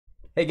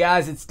Hey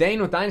guys, it's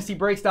Dane with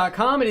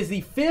DynastyBreaks.com. It is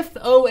the 5th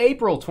of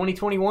April,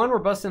 2021. We're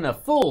busting a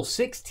full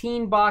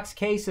 16-box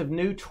case of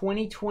new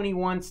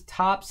 2021's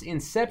Topps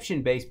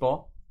Inception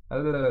baseball.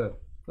 I feel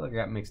like I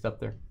got mixed up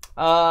there.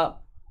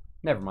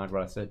 Never mind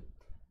what I said.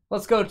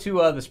 Let's go to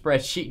the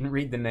spreadsheet and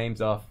read the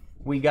names off.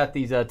 We got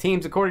these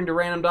teams according to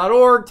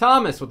random.org.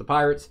 Thomas with the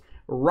Pirates.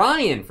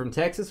 Ryan from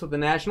Texas with the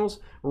Nationals.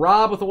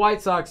 Rob with the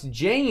White Sox.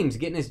 James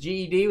getting his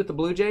GED with the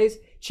Blue Jays.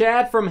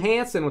 Chad from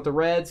Hanson with the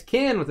Reds.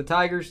 Ken with the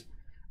Tigers.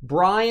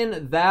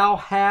 Brian, thou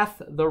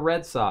hath the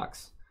Red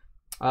Sox.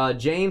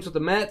 James with the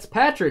Mets.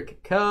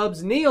 Patrick,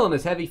 Cubs. Neil and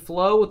his heavy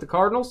flow with the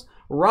Cardinals.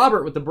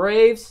 Robert with the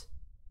Braves.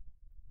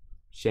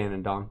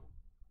 Shannon Don.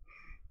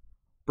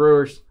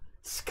 Brewers.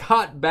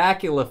 Scott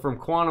Bakula from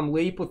Quantum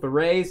Leap with the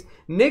Rays.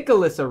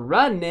 Nicholas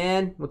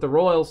Runnan with the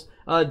Royals.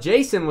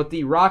 Jason with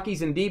the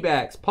Rockies and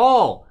D-backs.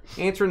 Paul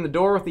answering the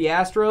door with the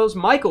Astros.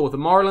 Michael with the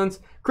Marlins.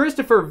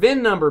 Christopher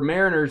VIN number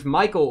Mariners.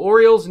 Michael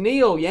Orioles.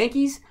 Neil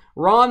Yankees.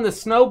 Ron the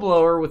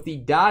Snowblower with the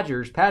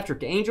Dodgers.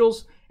 Patrick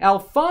Angels.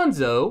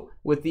 Alfonso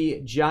with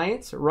the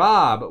Giants.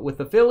 Rob with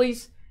the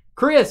Phillies.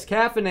 Chris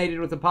caffeinated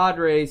with the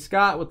Padres.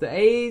 Scott with the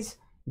A's.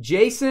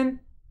 Jason,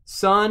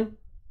 son,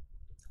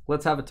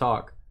 let's have a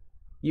talk.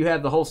 You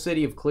have the whole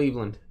city of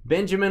Cleveland.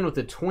 Benjamin with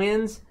the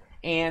Twins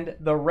and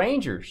the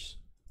Rangers.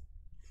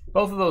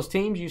 Both of those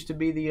teams used to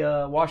be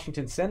the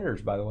Washington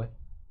Senators, by the way. A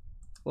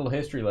little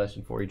history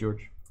lesson for you,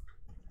 George.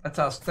 That's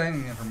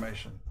outstanding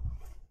information.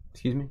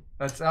 Excuse me?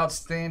 That's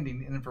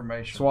outstanding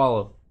information.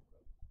 Swallow.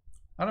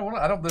 There's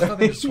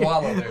nothing to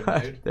swallow there,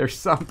 dude. There's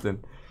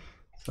something.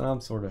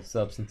 Some sort of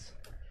substance.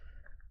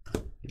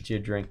 Get you a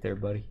drink there,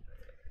 buddy.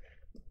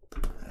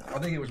 I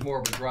think it was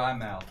more of a dry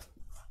mouth.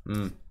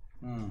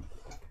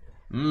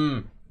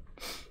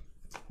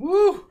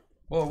 Woo!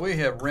 Well, we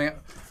have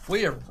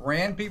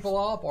ran people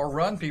off or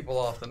run people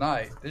off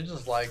tonight. They're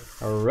just like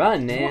a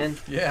run, man.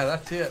 Yeah,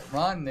 that's it.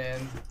 Run,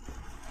 man.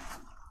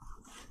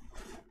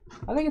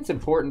 I think it's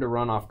important to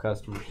run off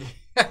customers.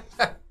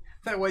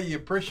 That way you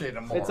appreciate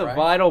them more. It's a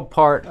vital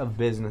part of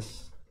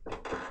business.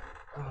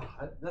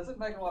 That doesn't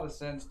make a lot of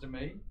sense to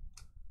me.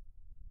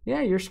 Yeah,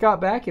 you're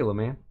Scott Bakula,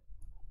 man.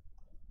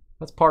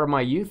 That's part of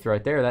my youth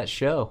right there. That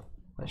show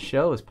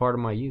is part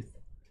of my youth.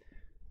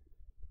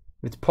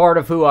 It's part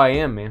of who I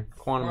am, man.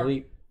 Quantum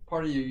Leap.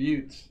 Part of your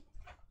utes.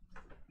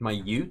 My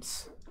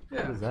utes?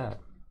 Yeah. What is that?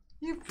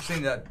 You've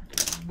seen that.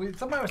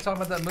 Somebody was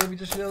talking about that movie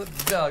just the other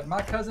day.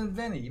 My Cousin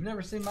Vinny. You've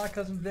never seen My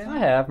Cousin Vinny? I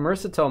have.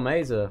 Marissa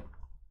Tomei's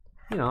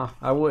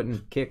I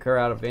wouldn't kick her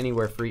out of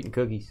anywhere for eating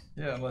cookies.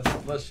 Yeah,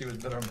 unless she was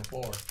better on the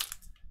floor.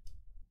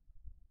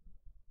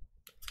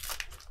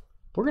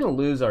 We're going to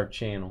lose our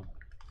channel.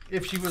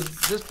 If she was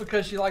just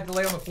because she liked to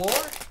lay on the floor?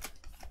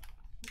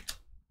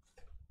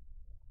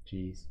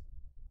 Jeez.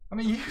 I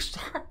mean, you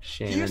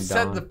Shannon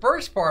said Don. the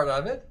first part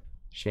of it.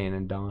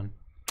 Shannon Don.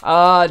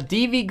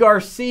 DV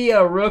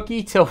Garcia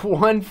rookie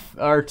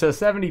to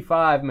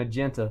 75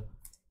 magenta.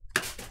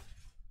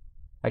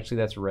 Actually,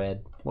 that's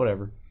red.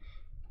 Whatever.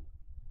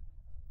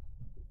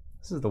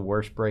 This is the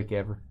worst break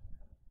ever.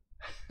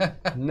 It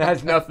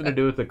has nothing to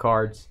do with the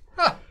cards.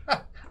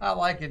 I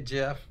like it,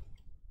 Jeff.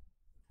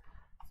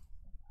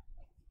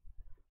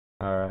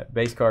 All right,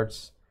 base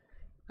cards.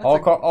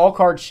 All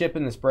cards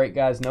shipping this break,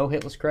 guys. No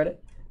hitless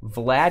credit.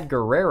 Vlad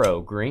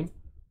Guerrero, green.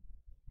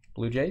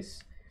 Blue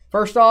Jays.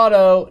 First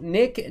auto,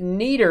 Nick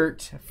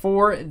Neidert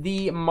for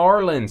the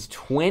Marlins.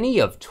 20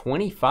 of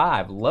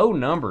 25. Low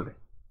numbered.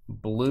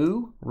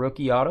 Blue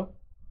rookie auto.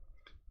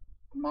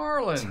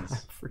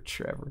 Marlins. For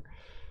Trevor.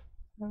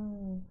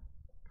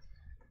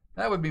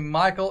 That would be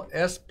Michael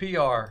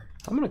SPR.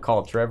 I'm going to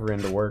call Trevor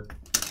into work.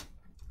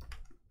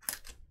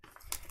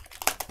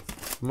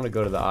 I'm going to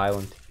go to the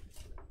island.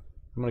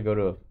 I'm going to go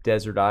to a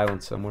desert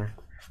island somewhere.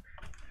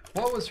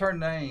 What was her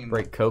name?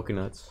 Break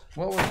coconuts.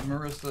 What was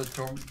Marissa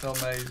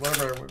Tomei?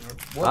 Whatever.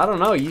 I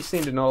don't know. You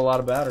seem to know a lot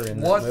about her in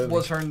that movie. What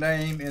was her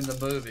name in the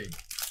movie?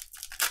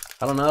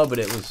 I don't know, but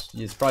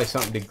it's probably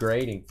something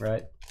degrading,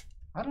 right?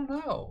 I don't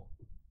know.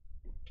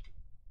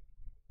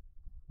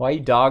 Why are you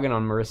dogging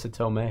on Marissa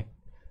Tomei?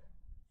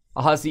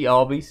 Ozzy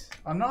Albies.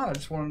 I'm not. I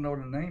just want to know what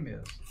her name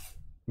is.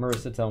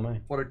 Marissa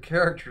Tomei. What her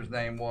character's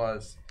name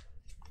was.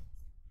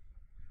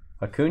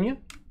 Acuna?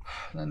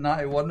 No,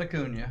 it wasn't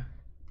Acuna.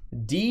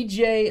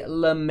 DJ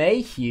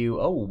LeMahieu.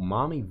 Oh,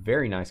 mommy.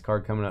 Very nice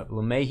card coming up.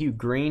 LeMahieu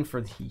green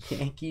for the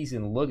Yankees.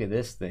 And look at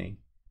this thing.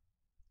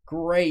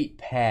 Great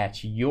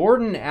patch.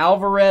 Yordan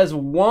Alvarez,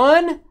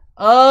 1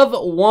 of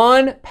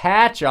 1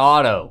 patch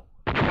auto.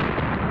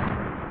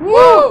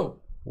 Whoa!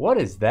 What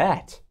is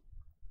that?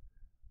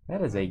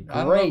 That is a great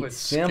I don't know if it's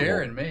symbol.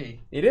 Scaring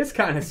me. It is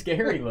kind of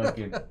scary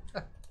looking.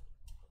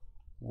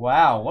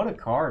 Wow, what a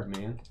card,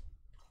 man.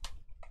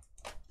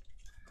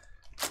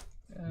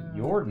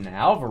 Yordan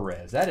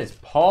Alvarez. That is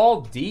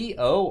Paul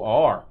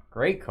D.O.R.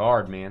 Great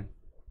card, man.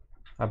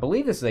 I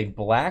believe this is a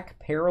black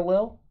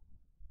parallel.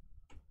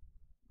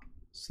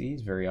 See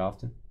these very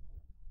often.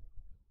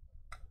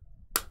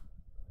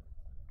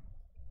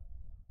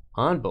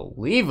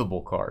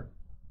 Unbelievable card.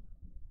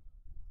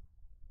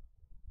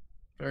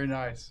 Very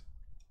nice.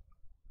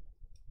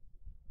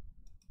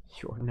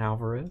 Jordan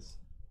Alvarez.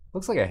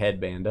 Looks like a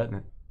headband, doesn't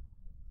it?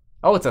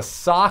 Oh, it's a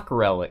sock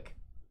relic.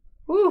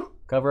 Woo!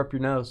 Cover up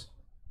your nose.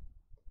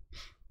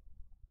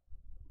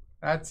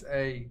 That's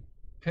a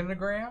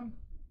pentagram?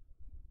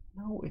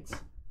 No, it's...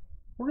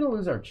 We're going to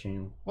lose our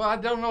channel. Well, I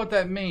don't know what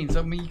that means.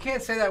 I mean, you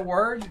can't say that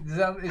word. Is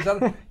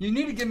that you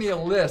need to give me a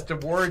list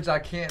of words I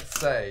can't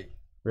say.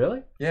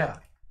 Really? Yeah.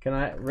 Can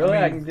I? Really?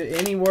 I can do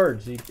any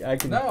words I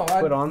can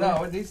put on there?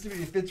 No, it needs to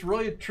be, if it's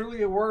really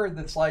truly a word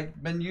that's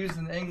like been used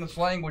in the English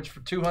language for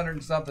 200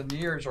 and something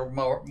years or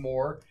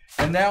more,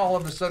 and now all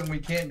of a sudden we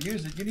can't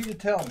use it, you need to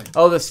tell me.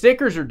 Oh, the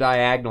stickers are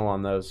diagonal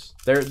on those.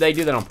 They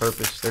do that on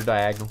purpose. They're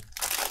diagonal.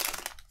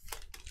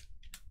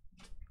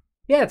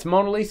 Yeah, it's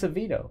Mona Lisa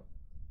Vito.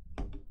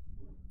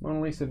 Mona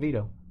Lisa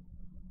Vito.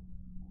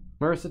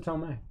 Marissa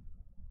Tomei.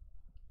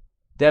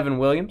 Devin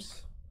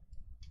Williams.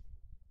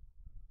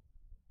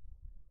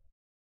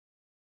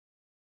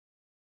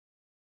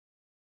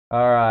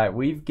 All right,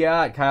 we've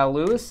got Kyle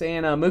Lewis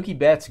and Mookie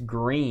Betts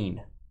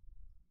green.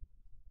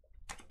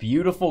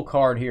 Beautiful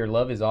card here.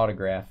 Love his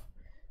autograph.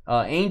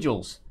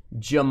 Angels,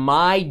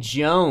 Jahmai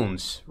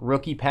Jones,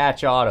 rookie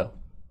patch auto.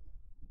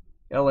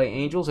 LA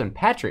Angels and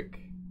Patrick.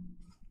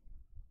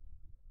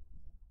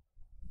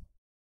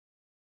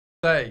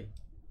 Say.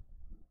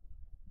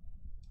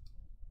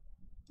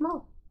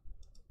 No.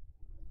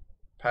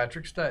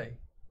 Patrick Stay.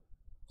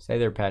 Stay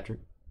there, Patrick.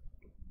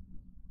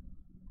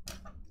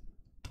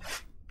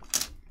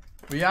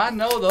 Well, yeah, I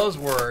know those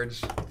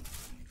words,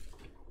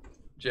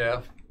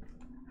 Jeff.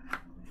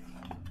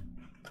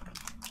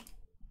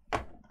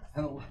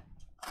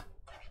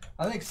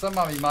 I think some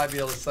of you might be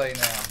able to say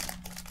now.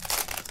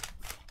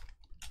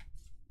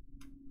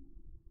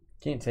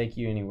 Can't take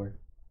you anywhere.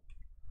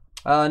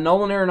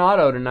 Nolan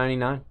Arenado to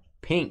 99.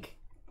 Pink.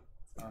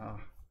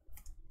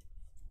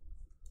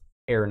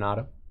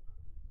 Arenado.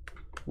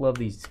 Love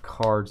these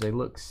cards. They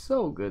look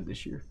so good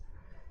this year.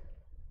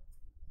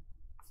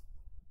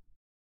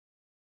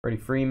 Freddie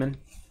Freeman.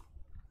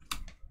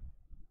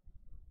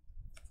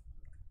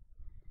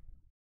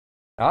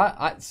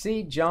 I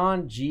see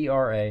John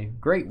GRA.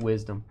 Great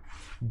wisdom.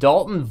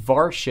 Dalton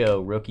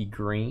Varsho, rookie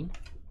green.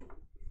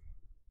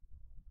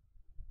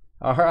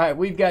 All right,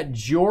 we've got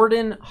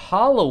Jordan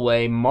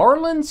Holloway.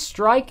 Marlins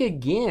strike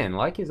again.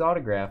 Like his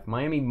autograph.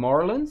 Miami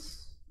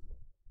Marlins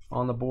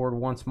on the board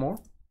once more.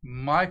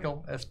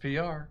 Michael,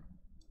 SPR.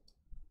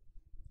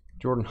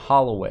 Jordan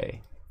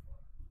Holloway.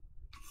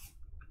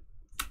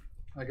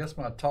 I guess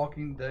my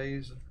talking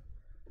days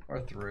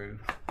are through.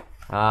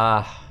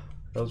 Ah,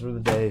 those were the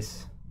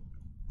days.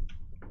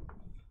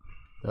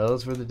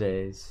 Those were the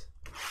days.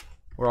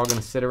 We're all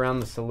going to sit around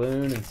the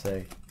saloon and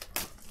say,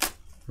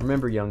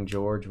 remember young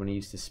George when he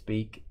used to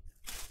speak?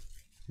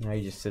 Now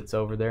he just sits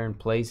over there and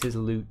plays his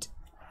lute.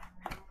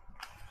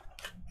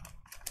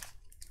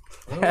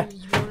 That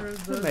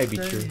may be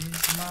true.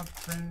 My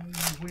friend,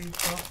 we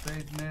thought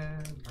they'd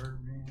never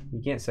end.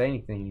 You can't say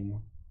anything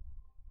anymore.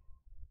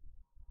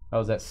 Oh,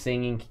 is that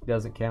singing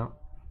doesn't count?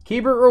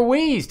 Keibert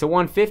Ruiz to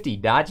 150.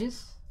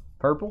 Dodges.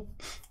 Purple.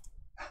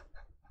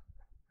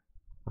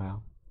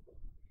 Wow.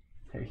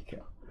 There you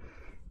go.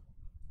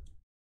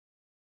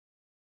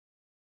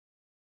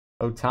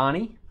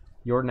 Otani.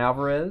 Jordan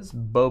Alvarez.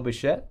 Bo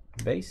Bichette.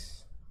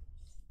 Base.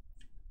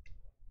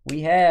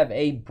 We have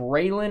a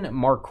Braylon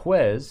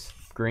Marquez.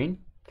 Green.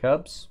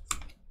 Cubs.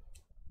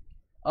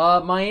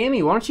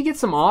 Miami, why don't you get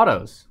some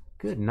autos?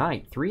 Good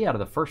night. 3 out of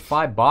the first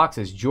 5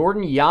 boxes.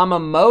 Jordan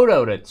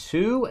Yamamoto to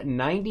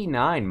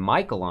 299.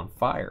 Michael on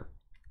fire.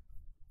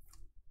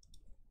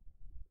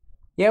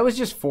 Yeah, it was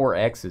just 4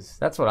 X's.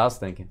 That's what I was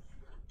thinking.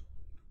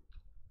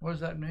 What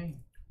does that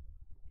mean?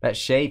 That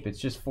shape, it's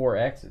just 4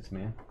 X's,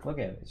 man. Look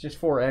at it. It's just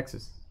 4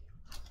 X's.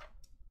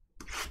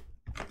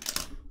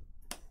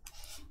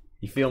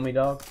 You feel me,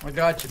 dog? I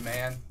got you,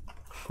 man.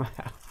 Wow.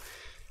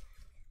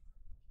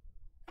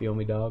 Feel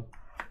me, dog?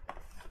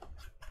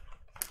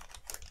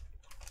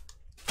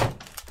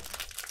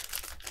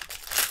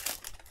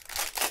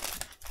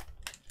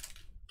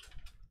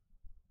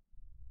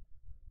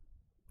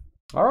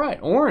 All right,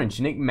 orange,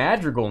 Nick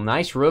Madrigal.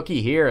 Nice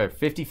rookie here at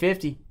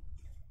 50-50.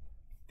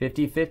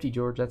 50-50,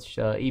 George. That's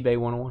eBay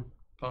 101.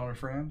 Phone a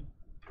friend?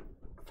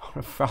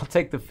 I'll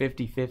take the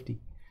 50-50.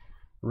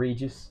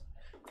 Regis.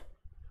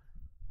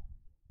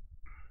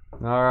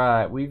 All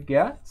right, we've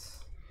got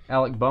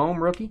Alec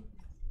Boehm, rookie.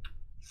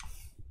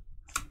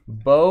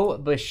 Bo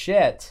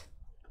Bichette,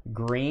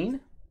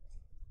 green.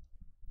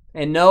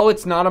 And no,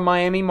 it's not a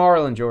Miami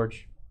Marlin,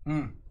 George.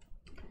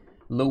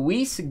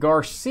 Luis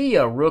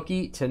Garcia,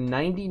 rookie to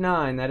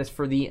 99. That is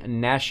for the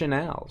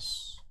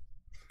Nationals.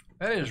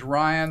 That is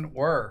Ryan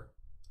Were.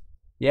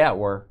 Yeah, it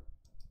were.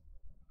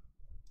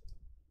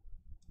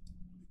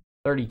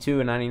 32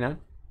 and 99.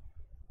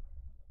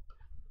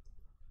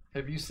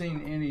 Have you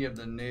seen any of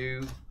the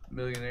new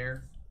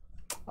Millionaire?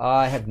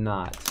 I have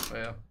not.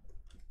 Well,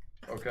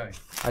 okay.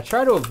 I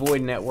try to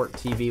avoid network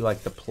TV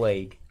like the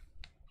plague.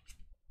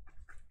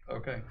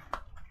 Okay.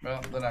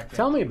 Well, then I can't.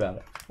 Tell me about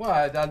it.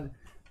 Well,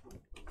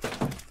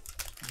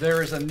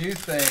 there is a new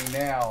thing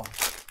now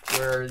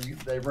where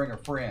they bring a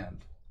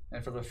friend.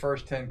 And for the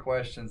first 10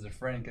 questions, the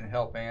friend can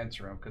help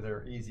answer them because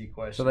they're easy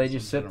questions. So they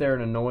just sit there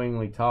and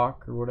annoyingly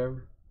talk or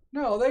whatever?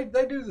 No,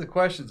 they do the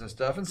questions and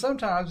stuff. And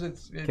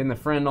sometimes Can the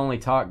friend only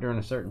talk during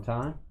a certain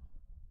time?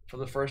 For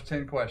the first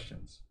 10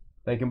 questions.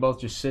 They can both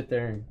just sit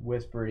there and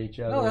whisper at each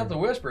other? No, they have to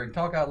whisper and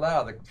talk out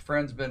loud. The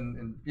friend's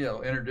been,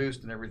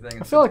 introduced and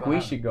everything. I feel like we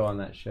should go on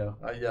that show.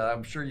 Yeah,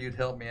 I'm sure you'd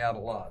help me out a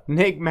lot.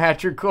 Nick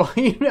Matrical,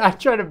 I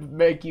try to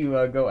make you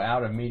go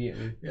out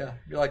immediately. Yeah,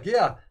 you're like,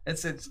 yeah,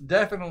 it's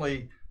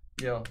definitely,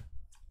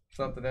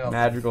 something else.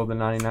 Madrigal the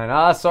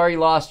 99. Sorry you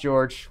lost,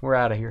 George. We're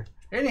out of here.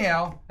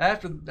 Anyhow,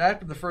 after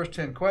the first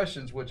 10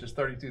 questions, which is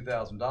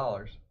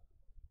 $32,000.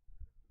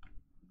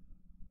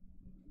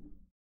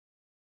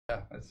 Yeah,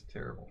 that's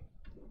terrible.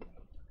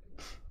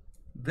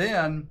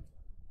 Then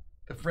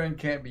the friend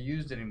can't be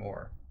used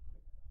anymore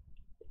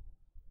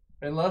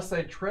unless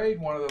they trade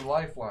one of the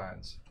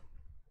lifelines.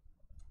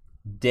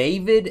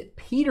 David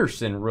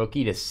Peterson,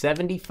 rookie to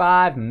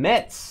 75,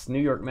 Mets,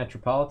 New York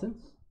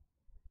Metropolitans.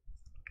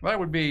 That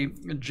would be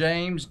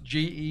James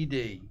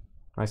GED.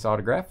 Nice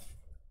autograph.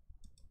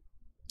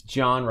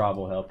 John Robb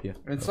will help you.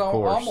 And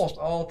so almost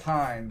all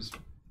times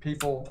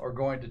people are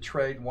going to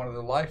trade one of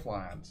the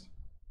lifelines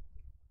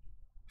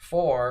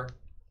for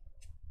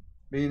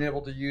being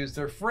able to use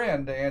their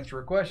friend to answer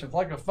a question. It's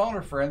like a phone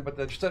a friend, but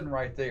they're sitting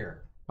right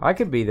there. I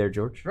could be there,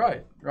 George.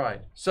 Right.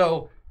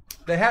 So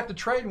they have to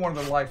trade one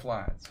of the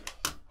lifelines.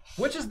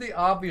 Which is the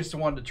obvious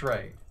one to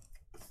trade?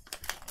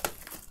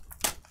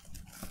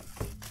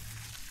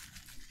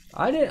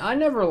 I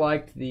never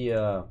liked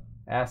the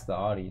Ask the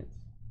Audience.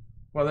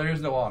 Well, there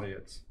is no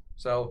audience.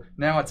 So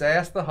now it's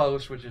Ask the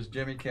Host, which is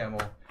Jimmy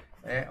Kimmel,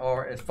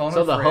 or it's phone a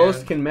friend. So the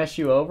host can mess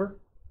you over?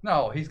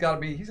 No, he's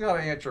got to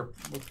answer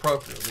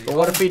appropriately. But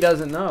what if he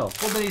doesn't know?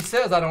 Well, then he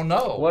says, "I don't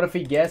know." What if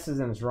he guesses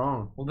and it's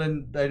wrong? Well,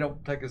 then they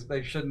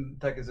shouldn't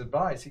take his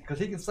advice because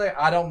he can say,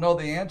 "I don't know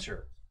the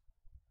answer."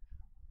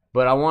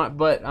 But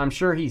I'm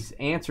sure he's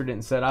answered it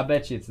and said, "I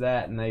bet you it's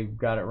that," and they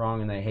got it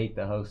wrong and they hate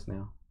the host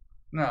now.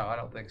 No, I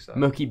don't think so.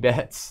 Mookie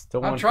Betts to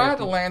 150. I'm trying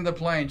to land the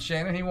plane,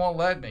 Shannon. He won't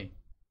let me.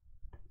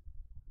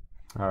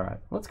 All right,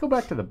 let's go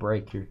back to the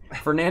break here.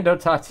 Fernando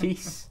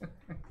Tatis.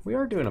 We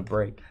are doing a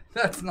break.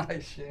 That's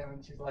nice,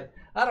 Shannon. She's like,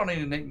 I don't need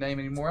a nickname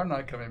anymore. I'm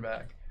not coming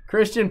back.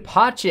 Christian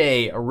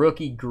Pache, a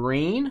rookie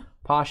green.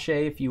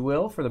 Pache, if you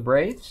will, for the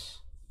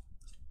Braves.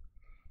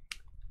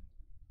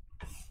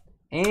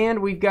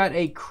 And we've got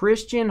a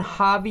Christian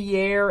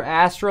Javier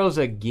Astros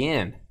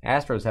again.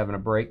 Astros having a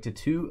break to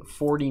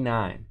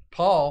 249.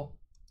 Paul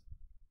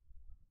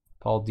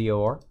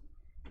Dior.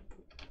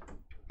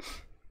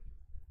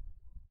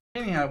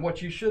 Anyhow,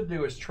 what you should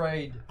do is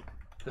trade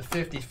the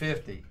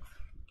 50-50.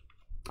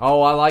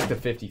 Oh, I like the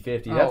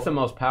 50-50. That's the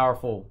most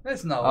powerful.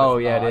 It's no. Oh,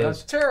 yeah, it is.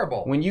 That's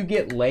terrible. When you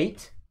get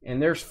late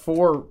and there's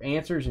 4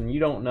 answers and you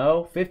don't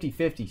know,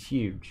 50-50 is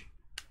huge.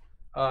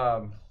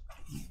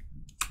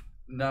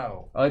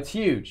 No. It's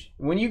huge.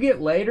 When you get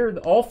later,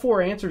 all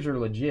 4 answers are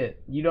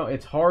legit.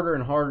 It's harder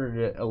and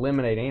harder to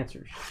eliminate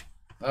answers.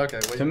 Okay.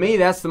 Well, to me,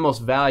 that's the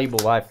most valuable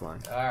lifeline.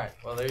 All right.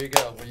 Well, there you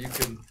go. Well, you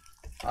can.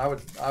 I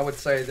would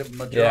say the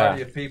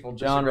majority of people.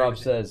 John Robb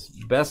says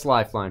best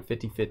lifeline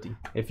 50-50.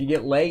 If you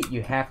get late,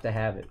 you have to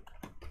have it.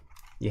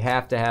 You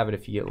have to have it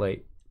if you get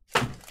late.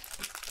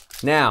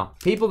 Now,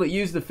 people that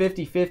use the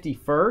 50-50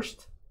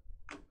 first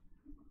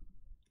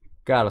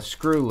got a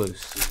screw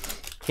loose.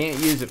 Can't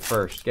use it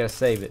first. Got to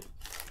save it.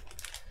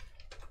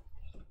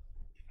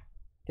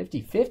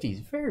 50-50 is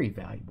very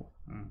valuable.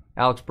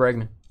 Alex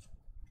Bregman.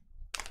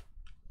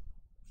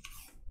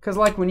 Because,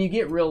 like, when you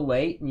get real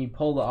late and you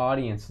pull the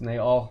audience and they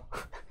all...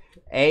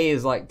 A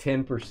is like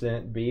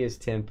 10%, B is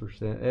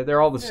 10%. They're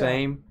all the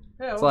same.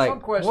 Yeah, it's well, like,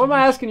 some questions what am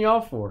I asking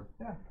y'all for?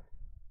 Yeah.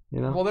 You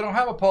know? Well, they don't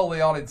have a poll of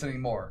the audience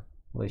anymore.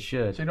 Well, they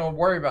should. So you don't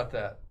worry about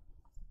that.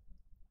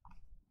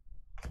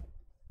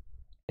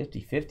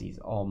 50-50 is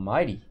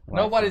almighty.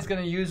 Nobody's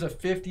going to use a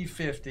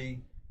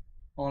 50-50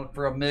 for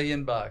 $1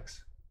 million.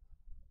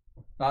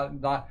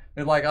 Not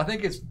like, I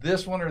think it's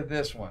this one or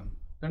this one.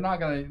 They're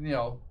not going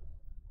to,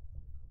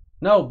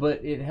 No,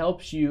 but it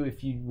helps you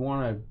if you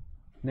want to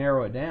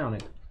narrow it down.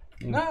 It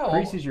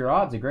increases your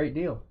odds a great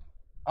deal.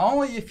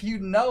 Only if you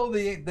know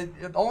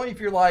only if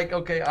you're like,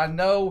 okay, I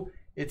know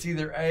it's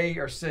either A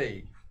or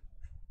C.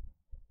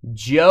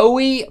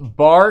 Joey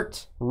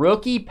Bart,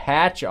 rookie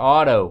patch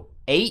auto,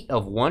 8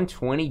 of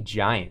 120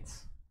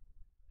 Giants.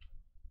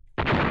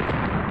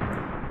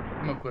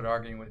 I'm gonna quit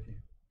arguing with you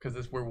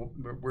because we're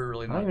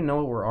really not. I don't even know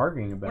what we're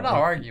arguing about. We're not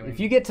arguing. If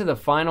you get to the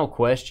final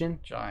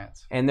question,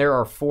 Giants, and there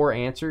are 4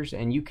 answers,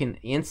 and you can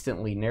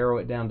instantly narrow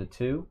it down to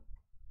 2,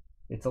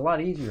 it's a lot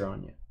easier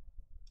on you.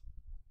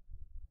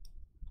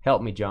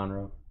 Help me, John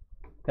Rowe.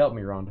 Help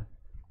me, Rhonda.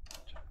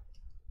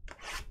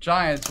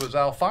 Giants was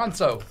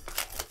Alfonso.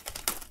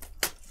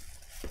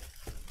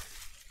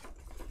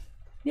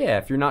 Yeah,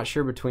 if you're not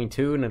sure between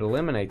 2 and it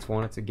eliminates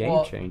one, it's a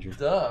game changer.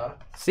 Duh.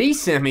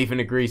 C-Sim even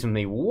agrees with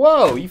me.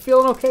 Whoa, you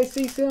feeling okay,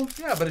 C-Sim?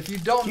 Yeah, but if you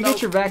don't you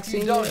get your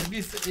vaccine? If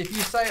you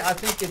say I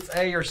think it's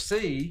A or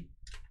C,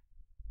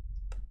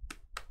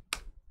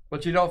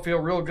 But you don't feel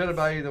real good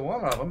about either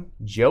one of them.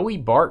 Joey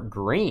Bart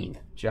Green.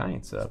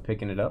 Giants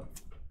picking it up.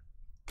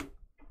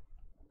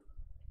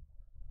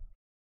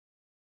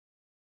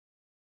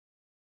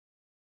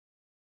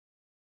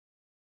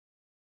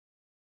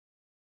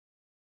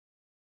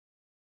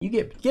 You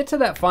get to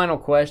that final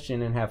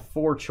question and have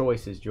 4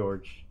 choices,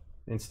 George,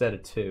 instead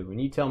of 2.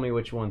 And you tell me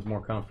which one's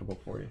more comfortable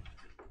for you.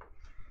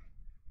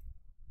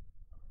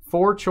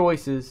 4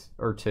 choices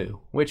or 2.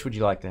 Which would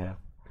you like to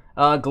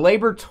have?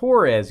 Gleyber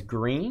Torres,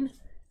 green.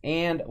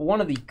 And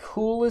one of the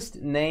coolest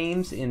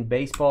names in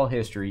baseball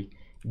history,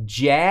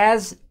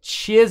 Jazz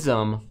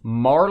Chisholm,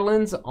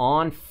 Marlins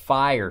on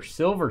fire.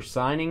 Silver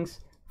signings,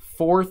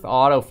 4th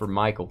auto for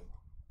Michael.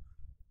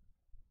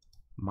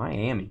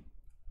 Miami.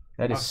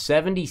 That is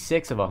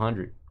 76 of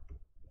 100.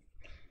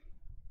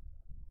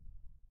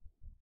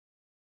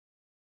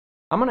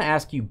 I'm going to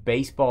ask you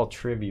baseball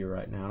trivia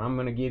right now, and I'm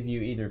going to give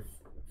you either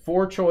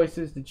 4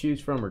 choices to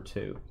choose from or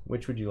 2.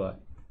 Which would you like?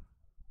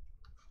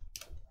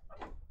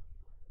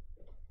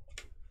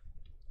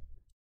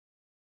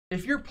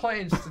 If you're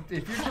playing,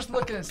 if you're just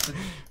looking at,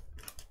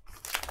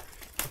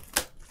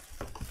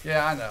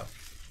 yeah, I know.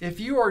 If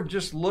you are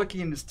just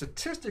looking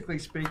statistically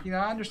speaking,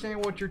 I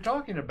understand what you're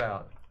talking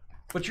about,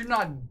 but you're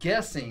not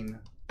guessing.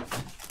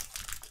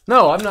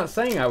 No, I'm not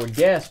saying I would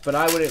guess, but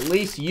I would at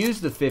least use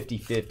the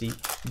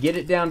 50-50, get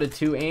it down to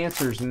 2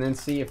 answers, and then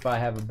see if I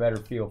have a better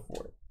feel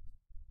for it.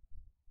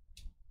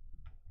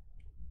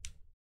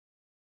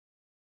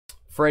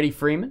 Freddie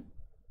Freeman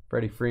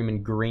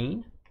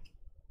green.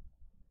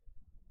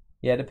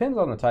 Yeah, it depends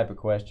on the type of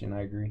question,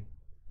 I agree.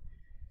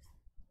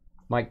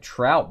 Mike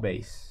Trout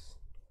base.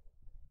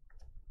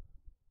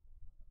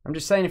 I'm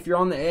just saying if you're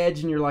on the edge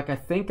and you're like, I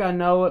think I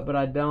know it, but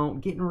I don't,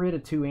 getting rid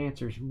of 2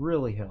 answers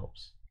really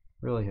helps.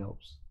 Really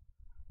helps.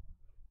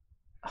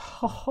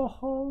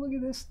 Oh, look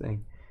at this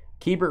thing.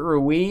 Keibert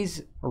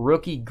Ruiz,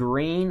 rookie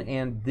green,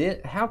 and this,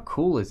 how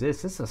cool is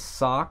this? This is a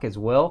sock as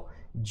well.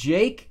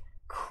 Jake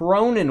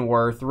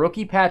Cronenworth,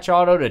 rookie patch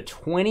auto to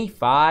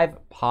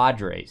 25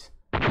 Padres.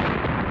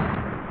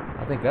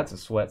 I think that's a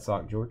sweat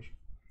sock, George.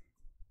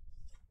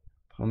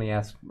 Let me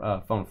ask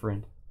phone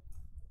friend.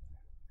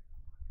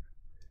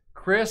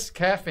 Chris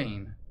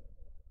Caffeine.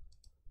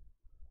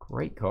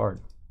 Great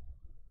card.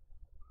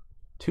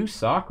 2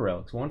 sock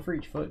relics, 1 for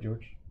each foot,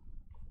 George.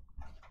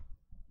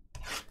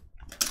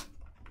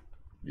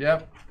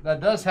 Yep, that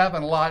does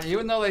happen a lot.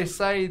 Even though they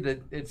say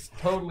that it's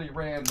totally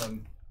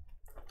random,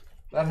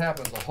 that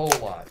happens a whole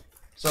lot.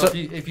 So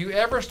if you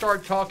ever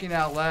start talking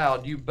out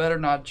loud, you better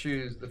not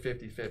choose the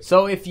 50-50.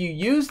 So if you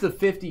use the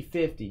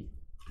 50-50,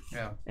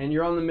 yeah, and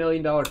you're on the $1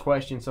 million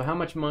question, so how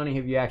much money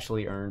have you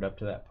actually earned up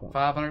to that point?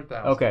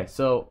 $500,000. Okay,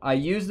 so I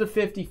use the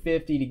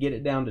 50-50 to get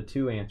it down to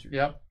 2 answers.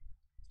 Yep.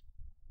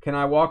 Can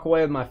I walk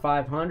away with my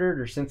 500,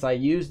 or since I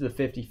used the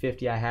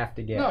 50-50, I have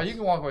to guess? No, you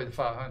can walk away with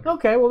 500.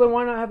 Okay, well then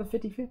why not have the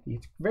 50-50?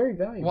 It's very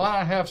valuable. Why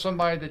not have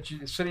somebody that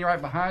you sitting right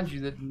behind you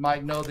that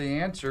might know the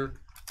answer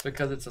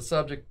because it's a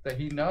subject that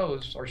he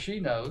knows or she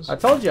knows? I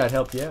told you I'd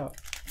help you out.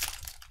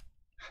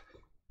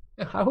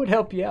 I would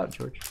help you out,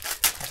 George.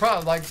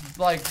 Probably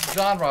like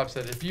John Robb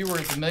said, if you were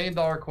at the $1 million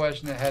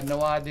question and had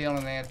no idea on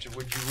an answer,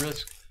 would you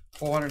risk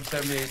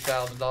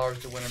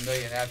 $478,000 to win $1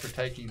 million after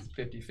taking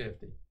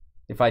 50-50?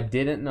 If I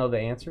didn't know the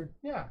answer?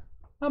 Yeah.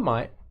 I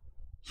might.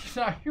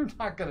 You're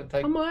not going to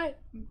take... I might.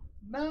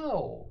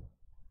 No.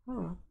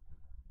 Huh.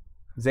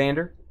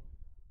 Xander?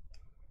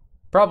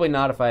 Probably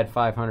not if I had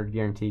 500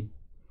 guaranteed.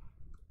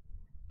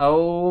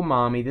 Oh,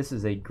 mommy, this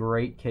is a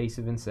great case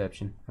of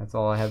Inception. That's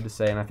all I have to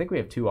say. And I think we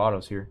have 2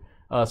 autos here.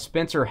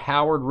 Spencer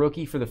Howard,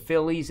 rookie for the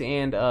Phillies,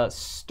 and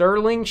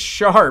Sterling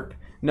Sharp.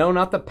 No,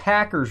 not the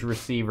Packers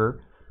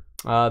receiver.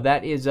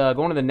 That is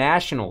going to the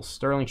Nationals.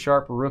 Sterling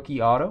Sharp,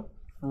 rookie auto.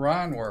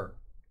 Ryan work.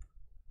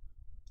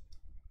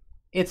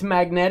 It's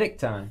magnetic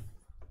time.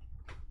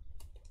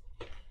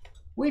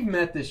 We've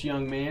met this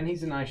young man.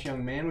 He's a nice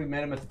young man. We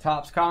met him at the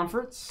Topps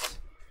Conference.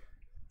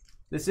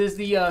 This is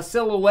the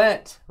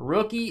Silhouette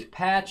Rookie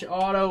Patch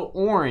Auto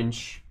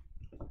Orange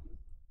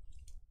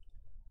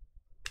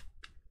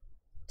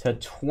to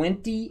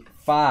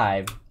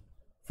 25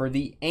 for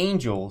the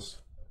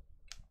Angels.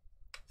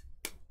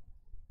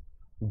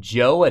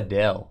 Joe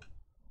Adell.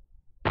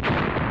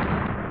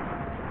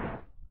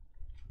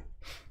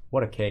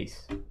 What a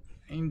case.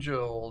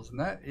 Angels, and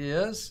that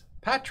is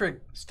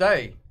Patrick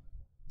Stay.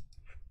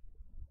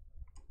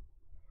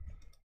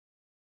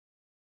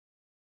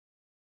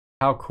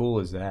 How cool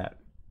is that?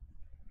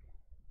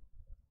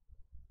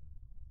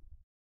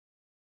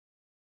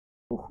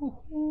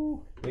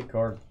 Big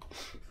card.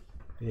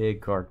 Big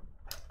card.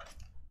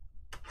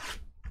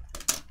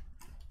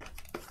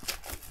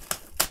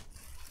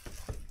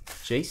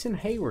 Jason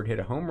Hayward hit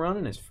a home run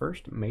in his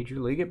first major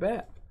league at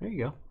bat. There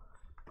you go.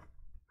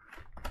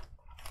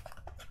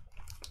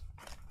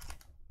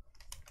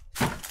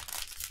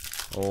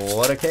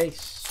 What a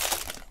case.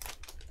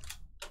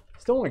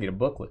 Still want to get a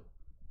booklet.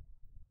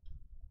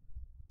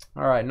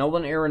 All right,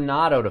 Nolan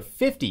Arenado to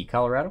 50,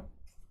 Colorado.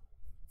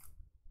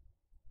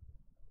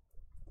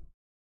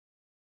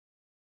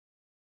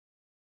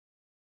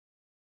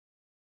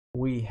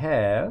 we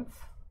have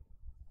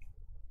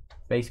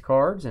base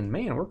cards, and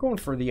man, we're going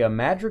for the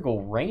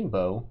Madrigal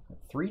Rainbow.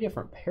 3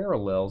 different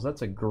parallels.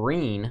 That's a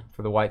green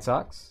for the White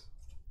Sox.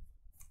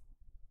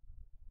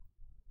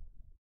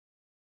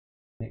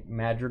 Nick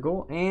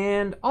Madrigal.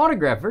 And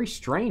autograph, very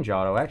strange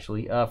auto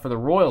actually, for the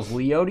Royals,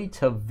 Leody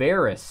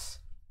Taveras.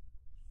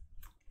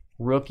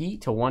 Rookie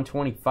to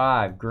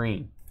 125,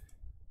 green.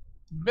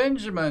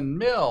 Benjamin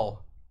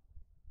Mill.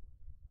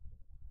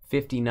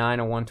 59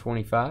 of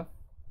 125.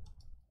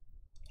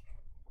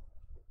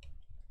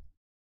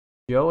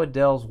 Joe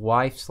Adele's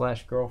wife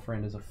 /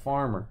 girlfriend is a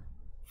farmer.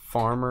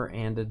 Farmer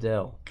and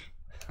Adele.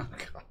 Oh,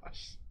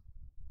 gosh.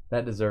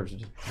 That deserves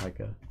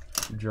like a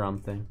drum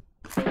thing.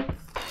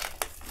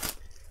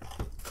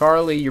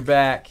 Carly, you're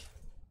back.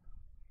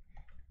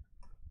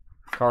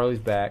 Carly's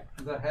back.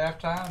 Is that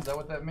halftime? Is that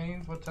what that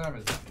means? What time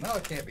is it? No,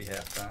 it can't be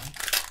halftime.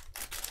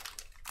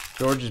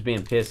 George is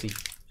being pissy.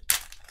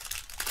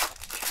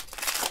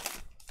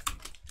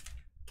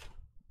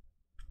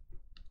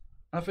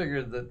 I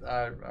figured that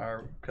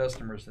our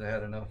customers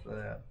had enough of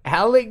that.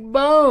 Alec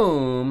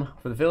Bohm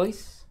for the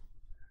Phillies.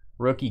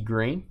 Rookie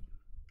green.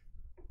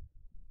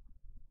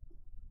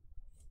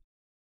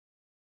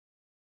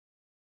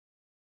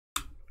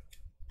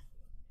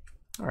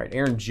 All right,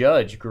 Aaron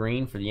Judge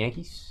green for the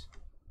Yankees.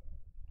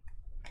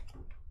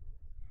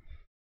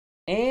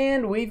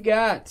 And we've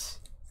got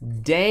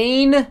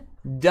Dane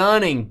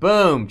Dunning.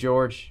 Boom,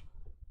 George.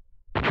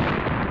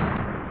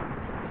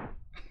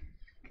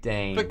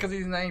 Dane. Because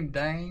he's named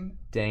Dane?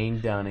 Dane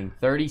Dunning.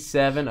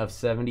 37 of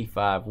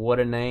 75. What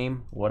a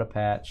name. What a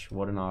patch.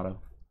 What an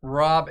auto.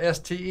 Rob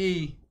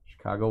STE.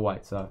 Chicago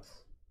White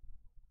Sox.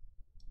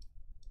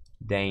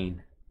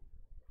 Dane.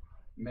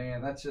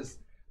 Man, that's just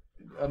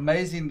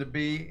amazing to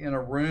be in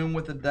a room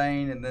with a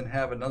Dane and then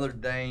have another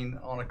Dane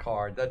on a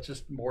card. That's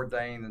just more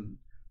Dane than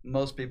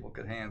most people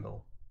could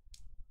handle.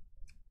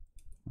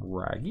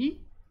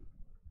 Raggy?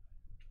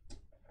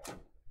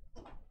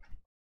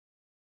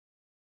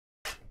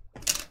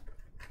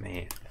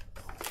 Man.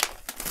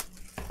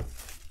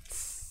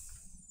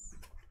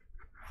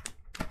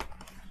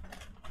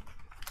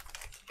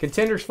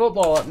 Contenders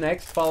football up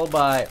next, followed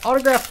by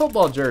autographed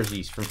football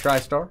jerseys from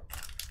TriStar.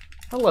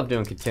 I love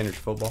doing Contenders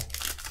football.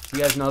 You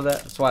guys know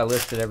that? That's why I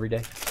list it every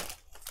day.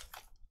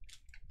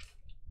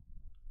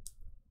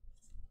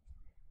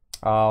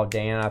 Oh,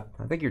 Dan,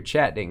 I think your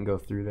chat didn't go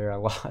through there. I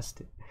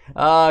lost it.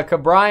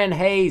 Cabrian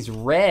Hayes,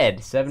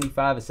 red,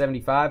 75 of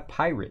 75,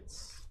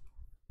 Pirates.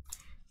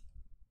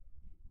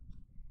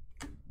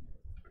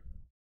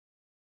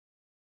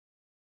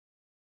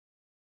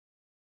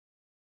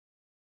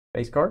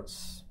 Base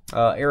cards.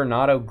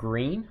 Arenado,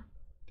 green.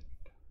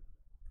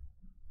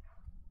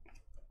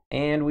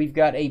 And we've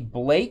got a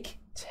Blake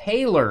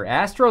Taylor,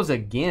 Astros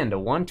again to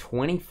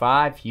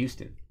 125,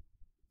 Houston.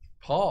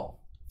 Paul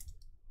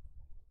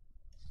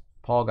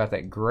got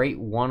that great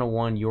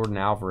 101 Jordan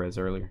Alvarez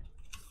earlier.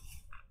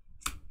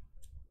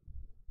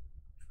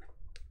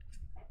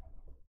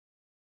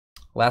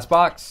 Last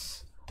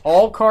box.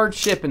 All cards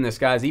shipping this,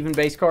 guys. Even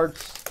base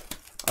cards.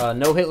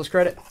 No hitless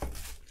credit.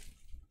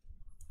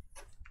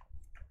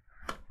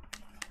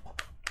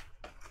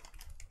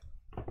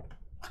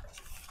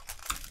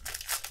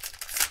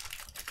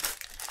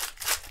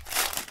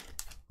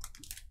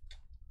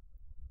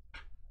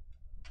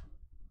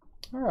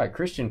 All right,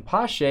 Christian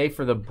Pache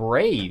for the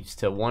Braves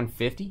to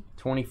 150.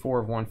 24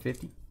 of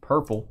 150.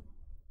 Purple.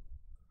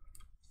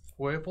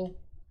 Whipple.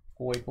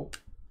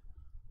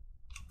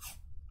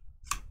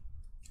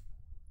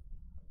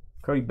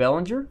 Cody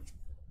Bellinger.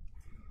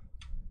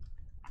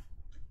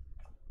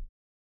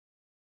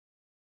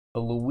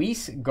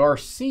 Luis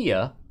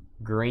Garcia,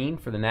 green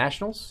for the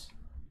Nationals.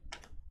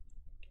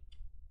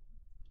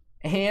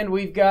 And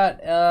we've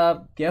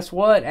got, guess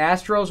what?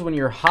 Astros, when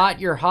you're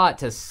hot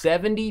to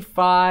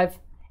 75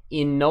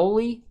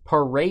 Inoli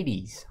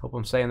Paredes. Hope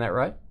I'm saying that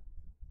right.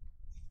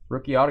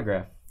 Rookie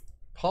autograph.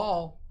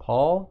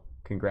 Paul,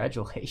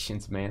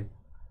 congratulations, man.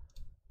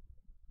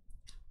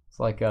 It's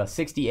like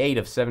 68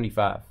 of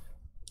 75.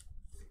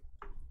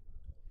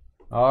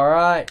 All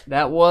right,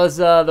 that was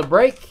the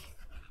break.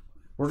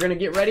 We're going to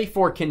get ready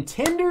for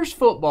Contenders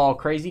football,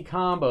 crazy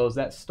combos.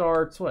 That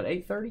starts, what,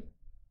 8:30?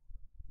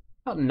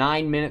 About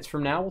 9 minutes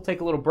from now. We'll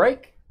take a little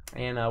break,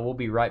 and we'll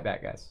be right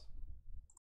back, guys.